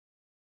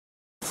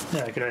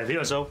Yeah, good day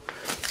viewers all.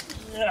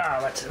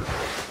 That's a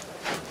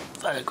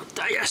very good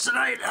day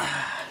yesterday.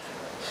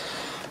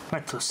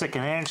 Went to a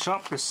second hand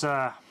shop.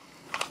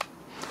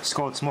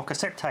 Scored some more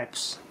cassette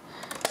tapes.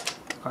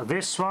 Got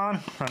this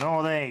one and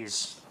all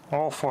these,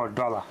 all for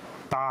 $1.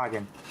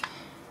 Bargain.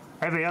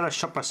 Every other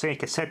shop I see a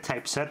cassette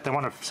tape set, they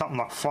wanted something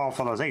like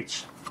 $5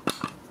 each.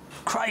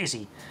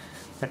 Crazy.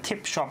 The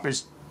tip shop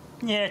is,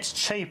 yeah, it's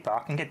cheaper.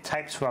 I can get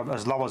tapes for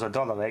as low as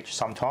 $1 each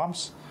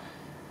sometimes.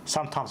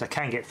 Sometimes I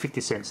can get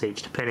 50 cents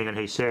each, depending on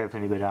who's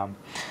serving me. But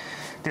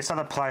this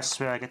other place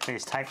where I get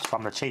these tapes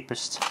from, the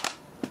cheapest.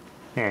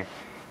 Yeah,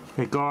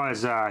 the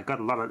guy's got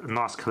a lot of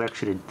nice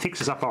collection. He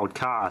fixes up old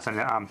cars,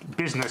 and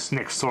business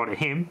next door to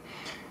him,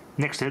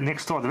 next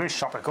door to this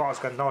shop, the guy's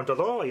got an old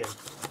DeLorean.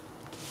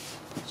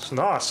 It's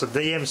nice, a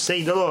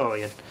DMC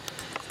DeLorean.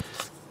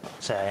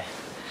 So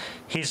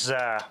his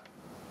the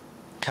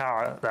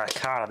guy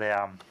that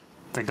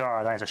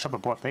owns the shop, I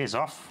bought these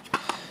off.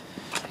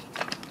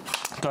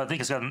 I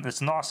think it's got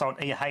this nice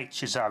old EH.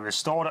 He's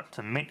restored it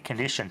to mint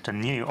condition, to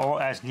new,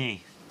 or as new.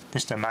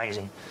 Just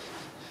amazing.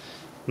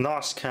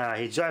 Nice car.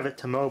 He drove it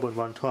to Melbourne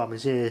one time.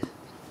 He's here,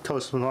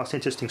 told us some nice,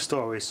 interesting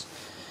stories.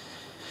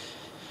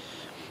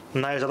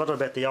 Knows a lot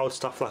about the old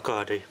stuff like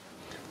I do.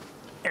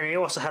 And he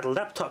also had a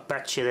laptop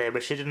battery there,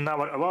 but she didn't know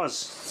what it was.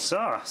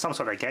 So, some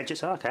sort of gadget.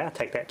 So, okay, I'll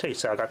take that too.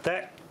 So I got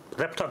that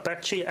laptop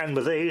battery, and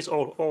with these,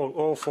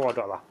 all for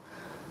 $1.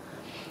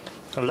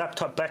 A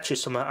laptop battery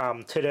from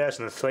a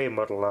 2003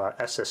 model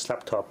Asus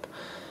laptop,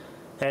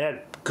 and it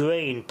had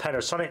green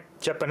Panasonic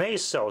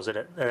Japanese cells in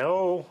it, and they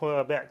all were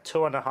about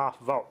 2.5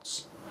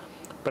 volts.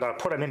 But I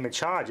put them in the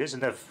chargers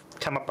and they've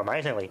come up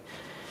amazingly.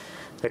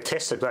 They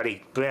tested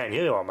bloody brand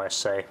new almost,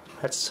 so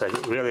that's a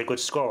really good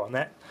score on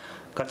that.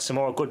 Got some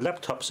more good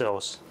laptop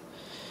cells.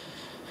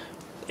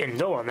 In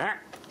doing that,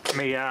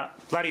 my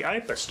bloody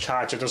Opus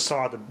Charger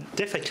decided to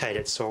defecate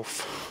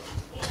itself.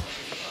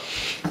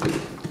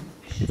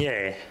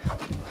 Yeah,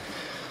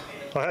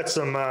 I had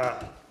some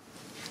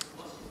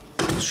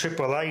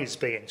AAA's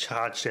being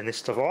charged in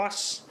this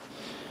device,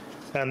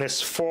 and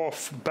this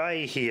fourth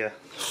bay here,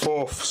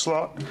 fourth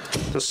slot,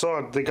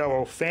 decided to go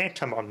all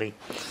phantom on me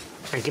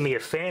and give me a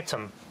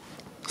phantom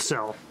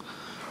cell,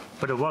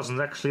 but it wasn't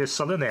actually a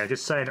cell in there,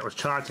 just saying it was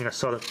charging a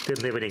cell that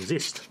didn't even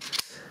exist.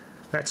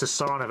 That's a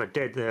sign of a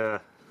dead,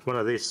 one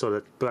of these sort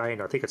of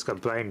brain, I think it's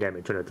got brain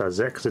damage when it does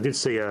that, because I did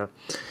see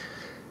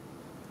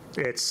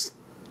it's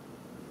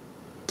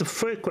a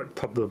frequent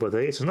problem with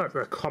these. It's not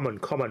a common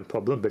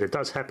problem, but it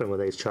does happen with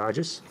these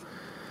chargers.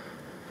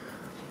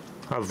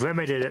 I've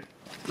remedied it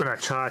when I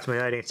charge my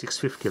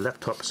 18650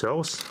 laptop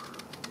cells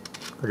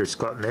I just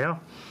got now.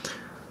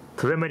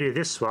 To remedy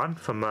this one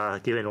from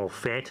giving all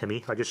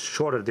phantomy, I just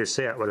shorted this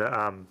out with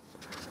a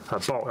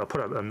bolt. I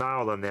put a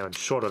nail in there and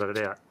shorted it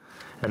out,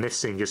 and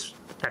this thing just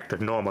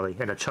acted normally,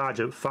 and the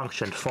charger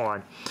functioned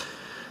fine.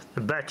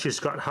 The battery's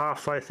got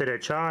halfway through the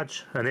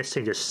charge, and this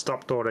thing just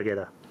stopped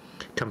altogether.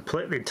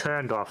 Completely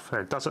turned off,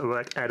 and it doesn't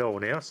work at all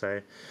now,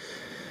 so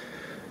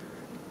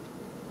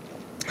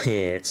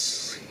yeah,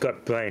 it's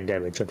got brain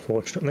damage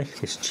unfortunately.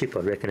 This chip,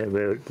 I reckon it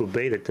will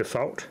be the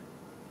default.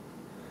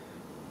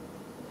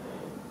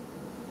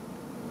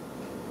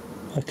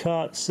 I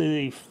can't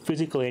see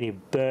physically any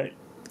burnt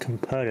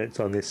components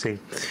on this thing.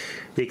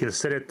 You can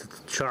set it to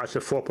charge to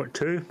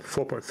 4.2,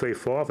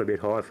 4.35, a bit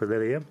high for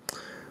lithium,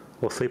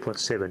 or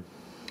 3.7.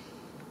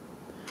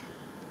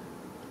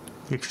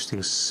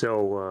 Interesting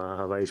cell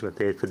arrangement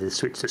there for the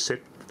switch to set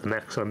the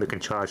maximum it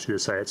can charge to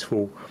say it's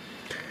full.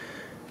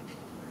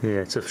 Yeah,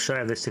 it's a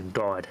shame this thing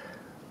died.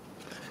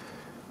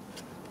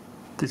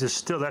 This is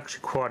still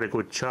actually quite a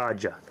good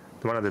charger.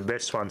 One of the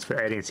best ones for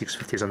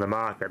 18650s on the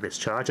market, this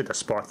charger,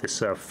 despite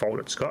this fault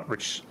it's got,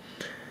 which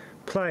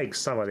plagues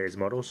some of these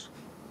models.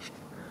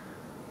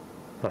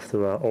 I have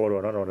to order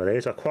another one of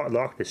these. I quite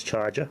like this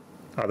charger,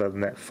 other than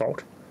that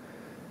fault.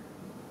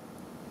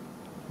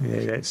 Yeah,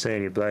 you don't see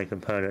any brain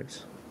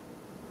components.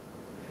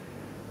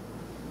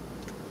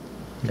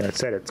 No, it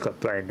said it's got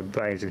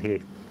brains in here.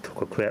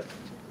 Took a crap.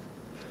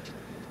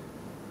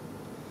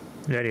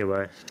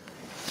 Anyway,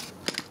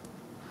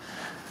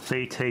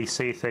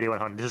 BTC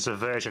 3100. This is a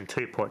version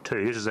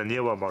 2.2. This is a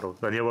newer model,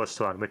 the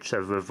newest one, which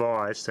they've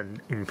revised and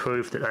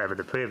improved it over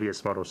the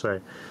previous model. So,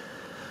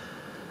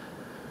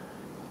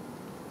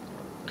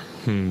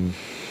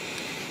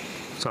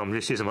 so I'm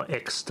just using my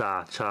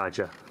X-Star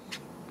charger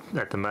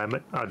at the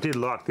moment. I did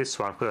like this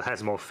one because it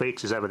has more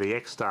features over the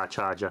X-Star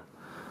charger.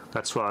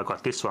 That's why I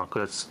got this one,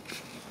 because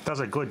it does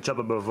a good job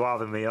of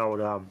reviving the old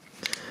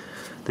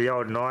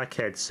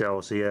NiCad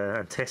cells here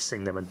and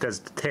testing them, and does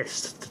the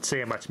test to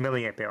see how much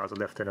milliamp hours are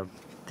left in them.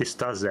 This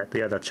does that.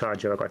 The other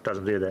charger I got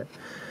doesn't do that.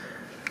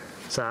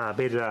 So a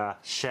bit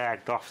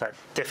shagged off, that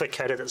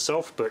defecated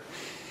itself, but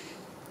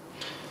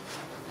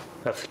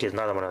I'll have to get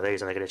another one of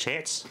these when I get a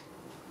chance.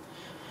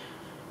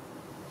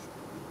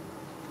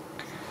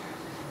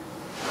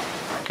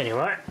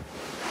 Anyway,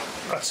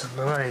 got some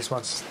of these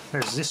ones.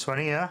 There's this one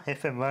here,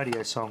 FM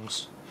radio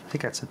songs. I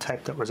think that's the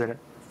tape that was in it.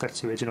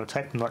 That's the original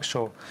tape, I'm not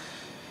sure.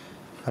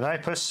 An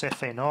Opus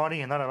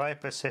FE90, another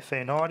Opus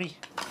FE90.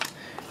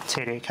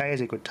 TDK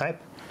is a good tape.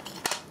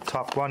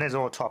 Type 1 is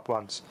all Type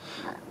 1s.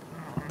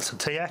 It's a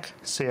TAC,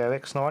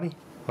 COX90,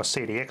 or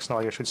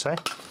CDX90 I should say.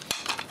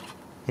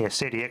 Yeah,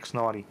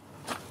 CDX90.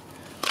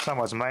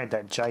 Someone's made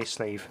that J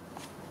sleeve.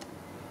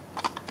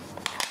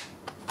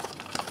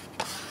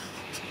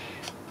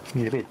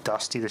 It's a bit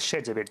dusty, the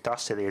shed's a bit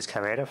dusty these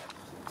come out of.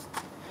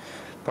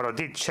 But I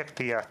did check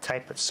the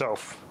tape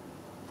itself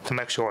to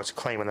make sure it's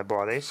clean when I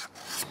buy these.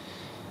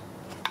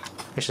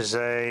 This is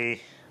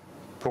a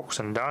Brooks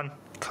and Dunn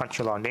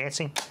Country Line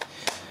Dancing.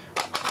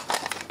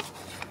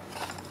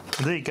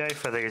 I did go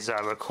for these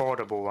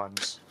recordable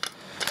ones.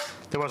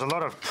 There was a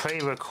lot of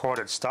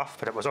pre-recorded stuff,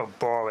 but it was all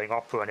boring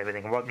opera and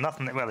everything. Well,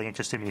 nothing that really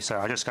interested me, so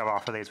I just go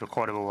after these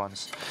recordable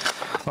ones.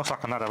 Looks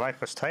like another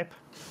Opus tape,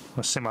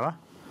 or similar.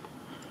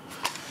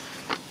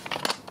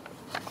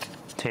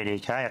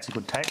 TDK, that's a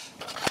good tape.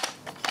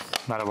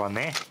 Another one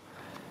there.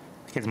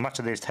 Get as much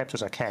of these tapes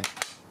as I can.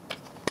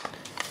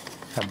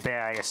 A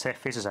Bear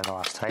ASF, this is a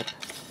nice tape.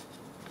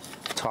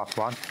 Type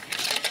 1.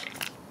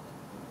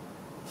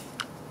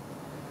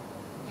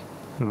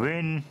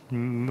 Wind,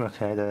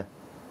 okay,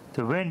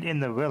 the Wind in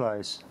the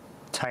Willows,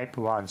 tape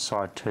 1,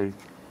 side 2.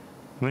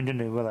 Wind in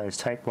the Willows,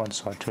 tape 1,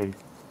 side 2.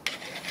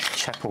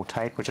 Chapel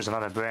tape, which is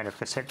another brand of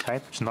cassette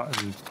tape. It's not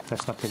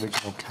that's not the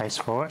original case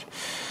for it.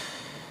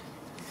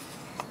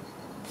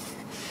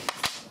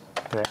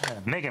 The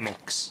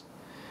Megamix,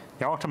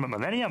 the Ultimate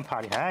Millennium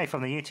Party. Hey,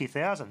 from the year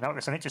 2000. Now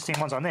there's some interesting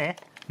ones on there.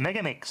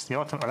 Megamix, the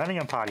Ultimate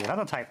Millennium Party.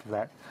 Another tape of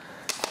that.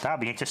 That'll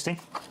be interesting.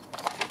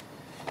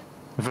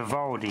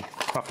 Vivaldi,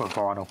 not for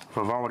vinyl.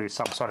 Vivaldi is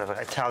some sort of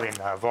Italian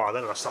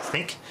violinist, I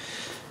think.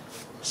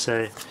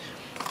 So,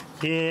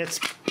 yeah, it's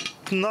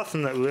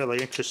nothing that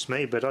really interests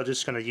me, but I'm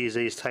just going to use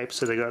these tapes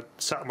so they got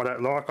something I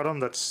don't like on them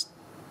that's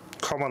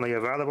commonly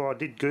available. I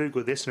did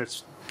Google this and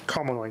it's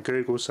common on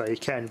Google, so you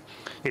can,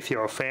 if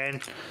you're a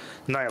fan,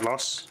 no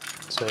loss.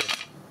 So,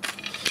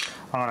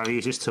 I'm going to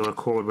use this to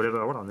record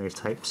whatever I want on these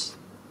tapes.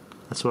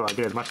 That's why I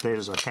get as much of these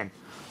as I can.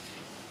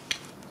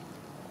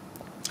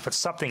 If it's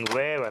something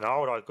rare and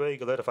old, I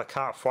Google it. If I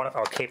can't find it,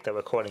 I'll keep the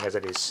recording as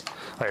it is.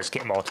 I just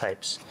get more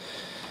tapes.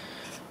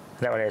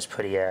 That one is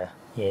pretty, yeah,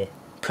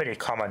 pretty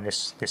common.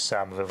 This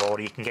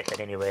Vivaldi, you can get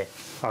that anywhere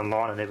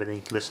online and everything.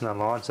 You can listen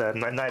online. So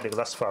no big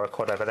lust for a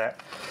record over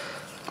that.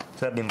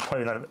 So that'd be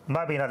probably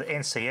maybe another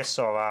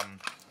NCS or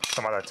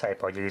some other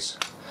tape I use.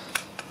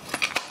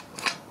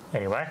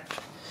 Anyway,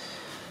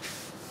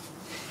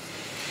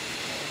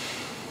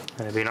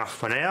 that'll be enough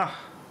for now.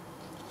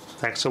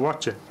 Thanks for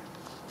watching.